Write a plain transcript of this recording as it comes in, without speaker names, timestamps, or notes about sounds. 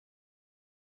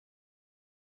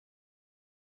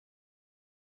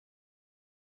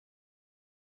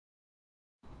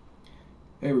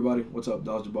Hey everybody, what's up?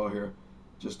 Dodge the Ball here.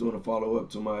 Just doing a follow-up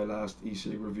to my last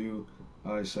E-Cig review.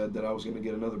 I said that I was going to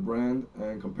get another brand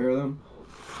and compare them.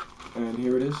 And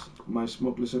here it is, my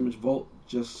Smokeless Image Volt.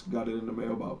 Just got it in the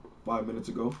mail about 5 minutes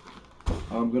ago.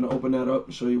 I'm going to open that up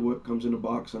and show you what comes in the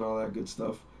box and all that good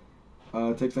stuff.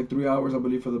 It takes like 3 hours, I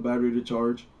believe, for the battery to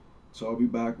charge. So I'll be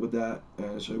back with that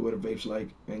and show you what a vape's like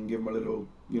and give my little,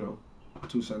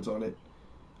 2 cents on it.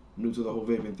 New to the whole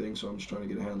vaping thing, so I'm just trying to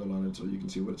get a handle on it so you can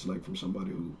see what it's like from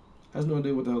somebody who has no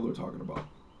idea what the hell they're talking about.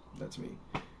 That's me.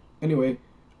 Anyway,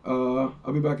 I'll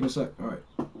be back in a sec.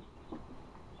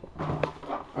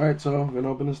 Alright, so I'm gonna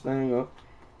open this thing up.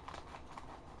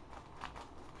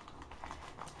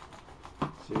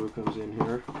 See what comes in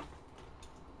here.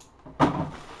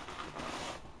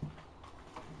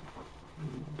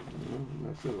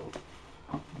 Nice little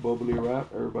bubbly wrap.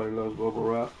 Everybody loves bubble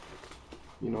wrap.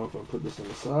 You know, if I put this on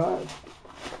the side,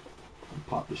 and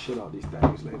pop the shit out these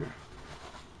things later.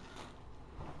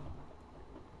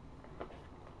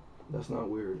 That's not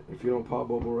weird. If you don't pop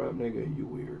bubble wrap, nigga, you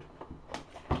weird.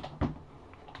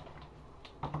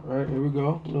 Alright, here we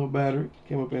go. Little battery.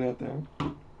 Came up in that thing.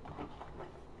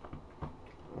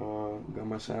 Got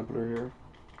my sampler here.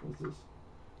 What's this?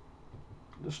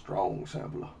 The strong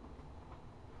sampler.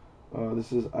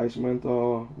 This is ice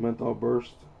menthol, menthol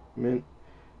burst, mint,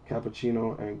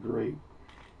 cappuccino, and grape.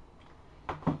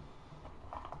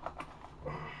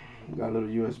 Got a little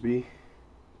USB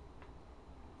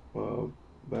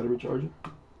battery charger.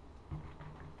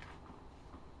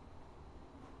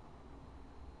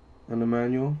 And the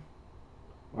manual.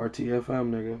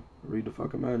 RTFM, nigga. Read the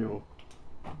fucking manual.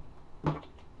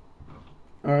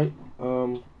 Alright,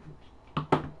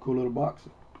 cool little box.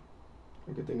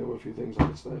 I could think of a few things I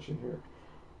could stash in here.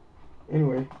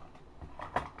 Anyway,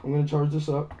 I'm gonna charge this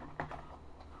up.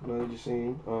 Now that you've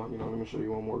seen, let me show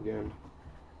you one more again.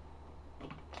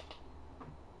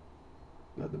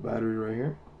 Got the battery right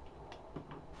here.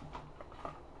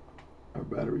 Our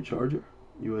battery charger,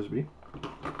 USB.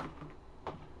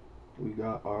 We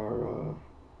got our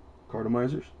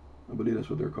cartomizers. I believe that's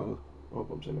what they're called. I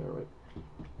hope I'm saying that right.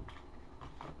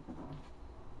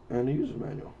 And the user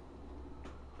manual.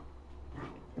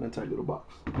 And a tight little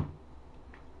box.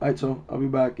 Alright, so I'll be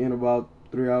back in about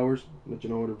 3 hours. Let you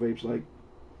know what a vape's like.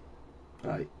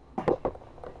 Alright.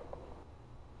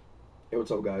 Hey,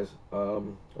 what's up, guys?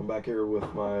 I'm back here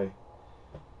with my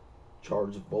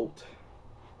charged Volt.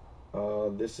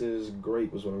 This is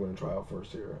grape was what I'm going to try out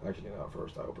first here. Actually, not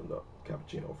first. I opened up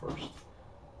cappuccino first.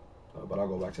 But I'll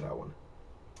go back to that one.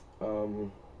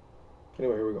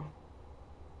 Anyway, here we go.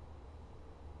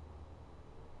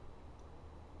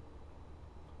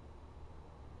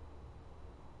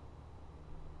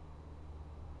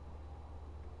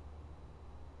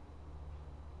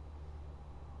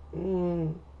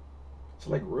 It's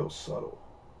like real subtle.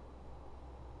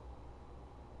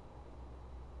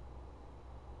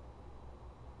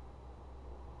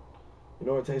 You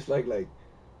know what it tastes like? Like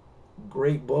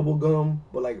grape bubble gum,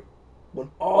 but like when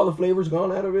all the flavor's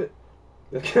gone out of it,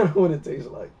 that's kind of what it tastes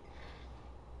like.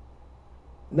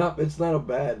 It's not a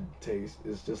bad taste.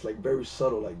 It's just like very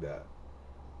subtle like that.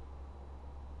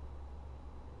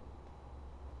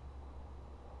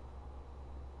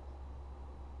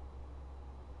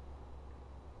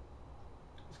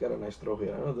 It's got a nice throw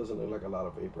here. I know it doesn't look like a lot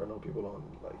of vapor. I know people on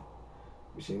like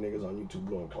we see niggas on YouTube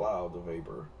blowing clouds of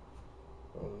vapor.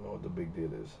 I don't know what the big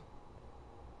deal is.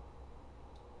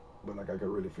 But like I could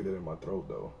really feel it in my throat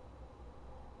though.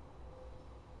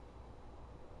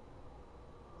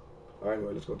 Alright,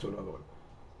 anyway, let's go to another one.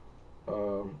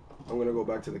 I'm gonna go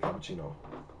back to the cappuccino.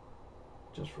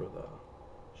 Just for the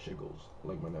shiggles,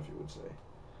 like my nephew would say.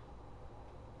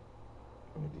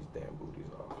 Let me get these damn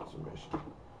booties off. It's a mission.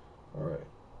 Alright.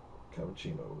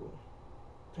 Cappuccino.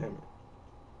 Damn it.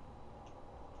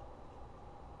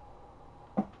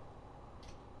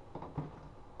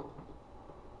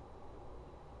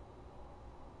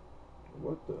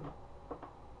 What the?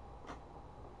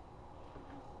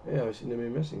 Yeah, I seem to be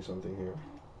missing something here.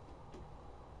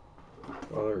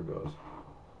 Oh, there it goes.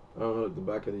 I don't know, the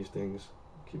back of these things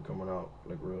keep coming out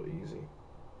like real easy.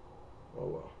 Oh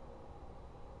well.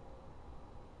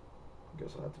 I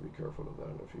guess I'll have to be careful of that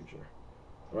in the future.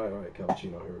 Alright,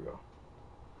 cappuccino, here we go.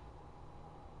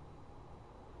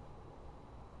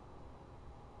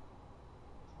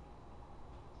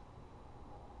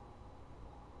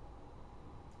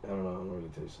 I don't know, I don't really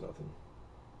taste nothing.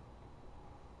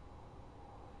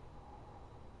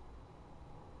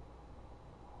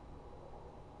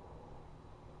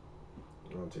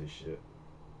 I don't taste shit.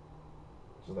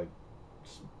 It's just like,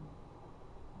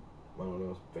 I don't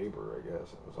know, it's vapor, I guess.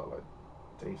 That's all I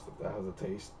taste. If that has a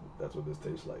taste, that's what this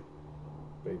tastes like.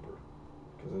 vapor,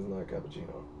 because it's not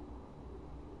cappuccino.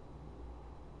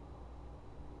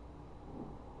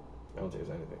 I don't taste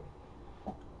anything.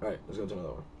 Alright, let's go to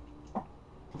another one.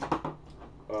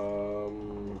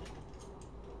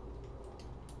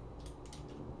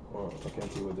 Oh, I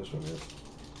can't see what this one is.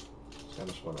 It's kind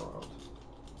of spun around.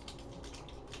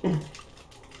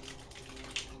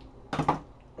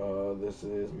 This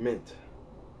is mint.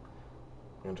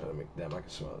 I'm gonna try to make, damn, I can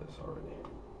smell this already.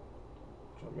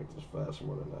 Try to make this fast. I'm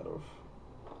running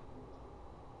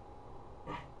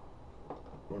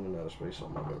out of space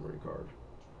on my memory card.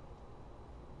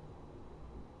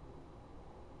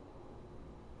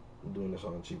 I'm doing this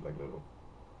on a cheap, like, little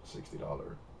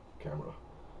 $60 camera.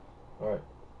 Alright.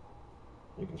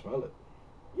 You can smell it.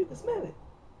 You can smell it.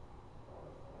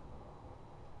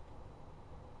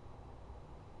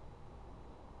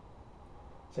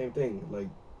 Same thing, like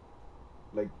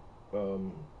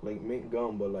mint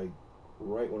gum, but like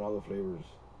right when all the flavors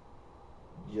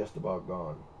just about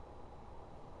gone.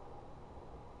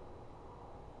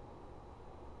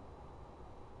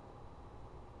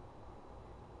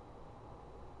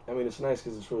 I mean, it's nice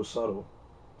because it's real subtle.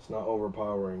 It's not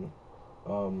overpowering.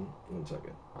 1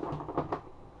 second.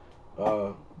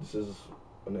 This is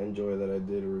an Enjoy that I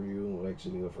did a review.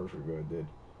 Actually, the first review I did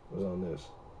was on this.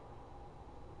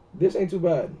 This ain't too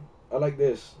bad. I like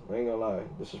this. I ain't gonna lie.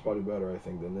 This is probably better, I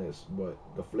think, than this. But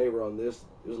the flavor on this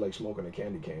is like smoking a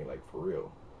candy cane, like for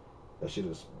real. That shit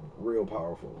is real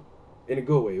powerful. In a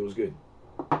good way, it was good.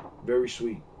 Very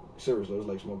sweet. Seriously, it was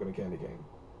like smoking a candy cane.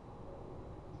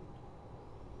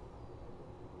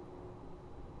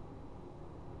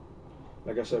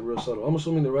 Like I said, real subtle. I'm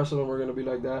assuming the rest of them are gonna be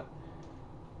like that.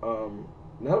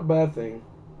 Not a bad thing.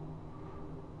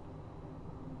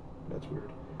 That's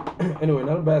weird. Anyway,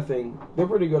 not a bad thing. They're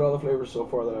pretty good, all the flavors so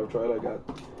far that I've tried. I got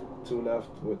 2 left.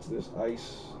 What's this?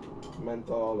 Ice,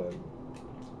 menthol, and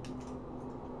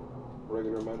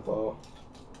regular menthol.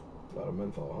 A lot of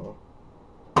menthol,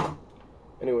 huh?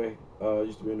 Anyway, I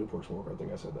used to be a Newport smoker. I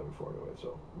think I said that before anyway,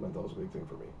 so menthol's a big thing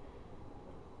for me.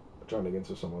 I'm trying to get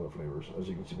into some other flavors, as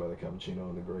you can see by the cappuccino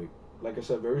and the grape. Like I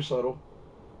said, very subtle.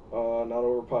 Not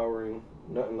overpowering.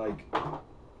 Nothing like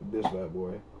this bad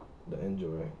boy. The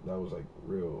Enjoy, that was like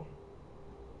real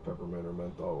peppermint or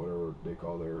menthol, whatever they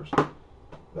call theirs.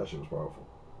 That shit was powerful.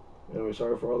 Anyway,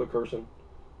 sorry for all the cursing.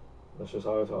 That's just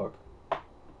how I talk.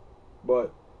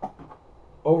 But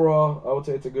overall, I would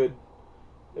say it's a good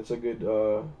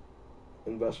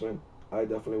investment. I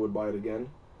definitely would buy it again.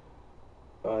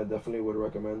 I definitely would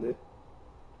recommend it.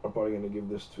 I'm probably gonna give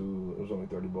this to. It was only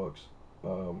 $30.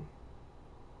 I'm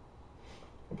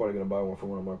probably gonna buy one for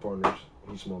one of my partners.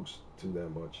 He smokes too that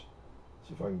much.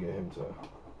 See if I can get him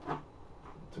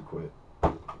to quit.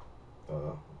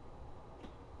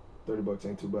 $30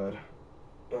 ain't too bad.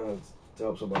 To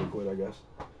help somebody quit, I guess.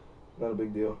 Not a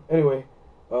big deal. Anyway,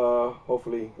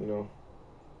 hopefully, you know,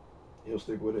 he'll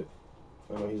stick with it.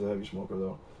 I know he's a heavy smoker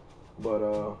though. But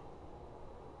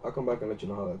I'll come back and let you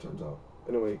know how that turns out.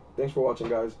 Anyway, thanks for watching,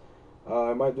 guys.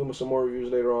 I might do some more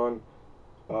reviews later on.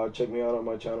 Check me out on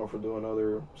my channel for doing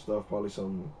other stuff, probably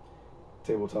some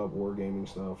tabletop wargaming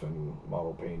stuff and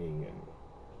model painting and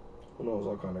who knows,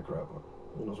 all kind of crap.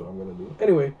 Who knows what I'm gonna do.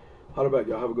 Anyway, holla back,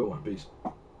 y'all. Have a good one. Peace.